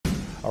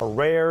A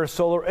rare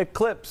solar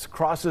eclipse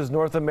crosses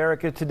North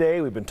America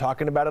today. We've been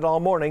talking about it all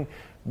morning.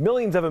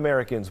 Millions of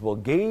Americans will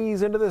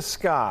gaze into the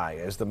sky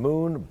as the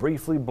moon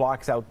briefly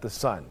blocks out the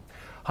sun.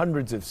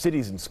 Hundreds of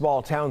cities and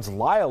small towns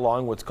lie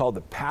along what's called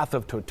the path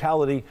of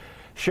totality.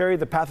 Sherry,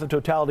 the path of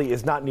totality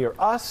is not near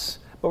us,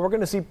 but we're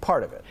going to see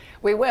part of it.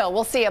 We will.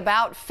 We'll see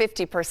about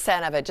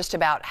 50% of it, just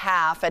about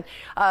half. And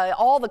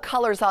all the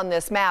colors on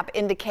this map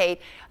indicate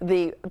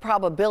the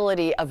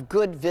probability of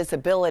good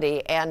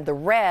visibility, and the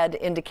red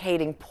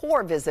indicating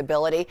poor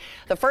visibility.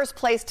 The first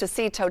place to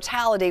see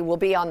totality will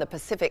be on the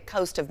Pacific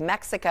coast of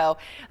Mexico.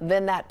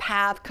 Then that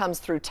path comes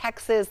through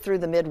Texas, through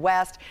the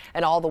Midwest,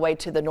 and all the way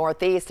to the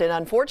Northeast. And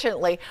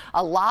unfortunately,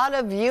 a lot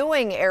of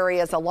viewing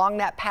areas along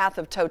that path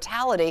of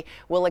totality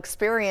will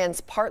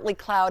experience partly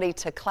cloudy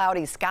to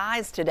cloudy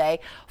skies today.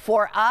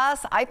 For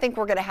us, I think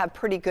we're going to have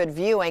pretty good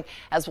viewing,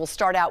 as we'll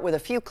start out with a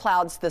few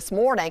clouds this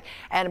morning,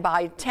 and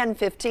by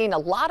 10:15 a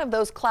lot of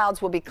those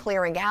clouds will be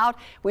clearing out.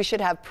 We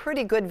should have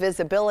pretty good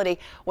visibility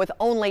with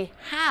only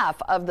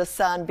half of the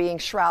sun being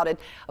shrouded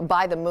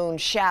by the moon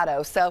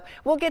shadow. So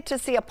we'll get to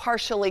see a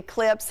partial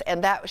eclipse,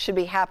 and that should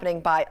be happening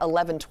by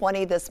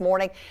 11:20 this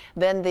morning.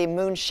 Then the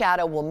moon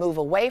shadow will move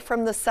away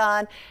from the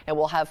sun, and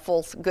we'll have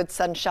full good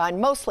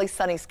sunshine, mostly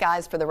sunny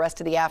skies for the rest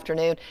of the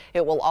afternoon.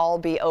 It will all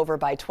be over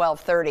by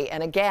 12:30.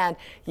 And again,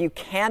 you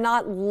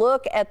cannot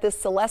look at this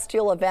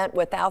celestial event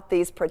without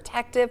these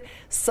protective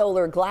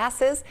solar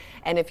glasses.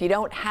 And if you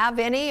don't have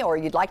any, or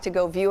you'd like to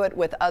go view it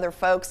with other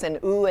folks and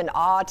ooh and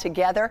ah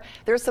together,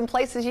 there's some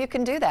places you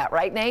can do that,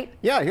 right, Nate?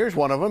 Yeah, here's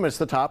one of them. It's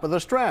the top of the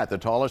Strat, the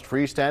tallest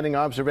freestanding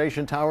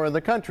observation tower in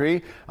the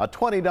country. A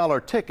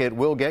 $20 ticket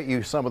will get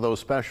you some of those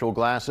special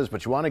glasses,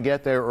 but you want to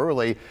get there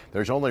early.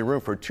 There's only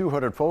room for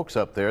 200 folks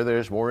up there.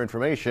 There's more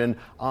information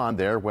on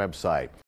their website.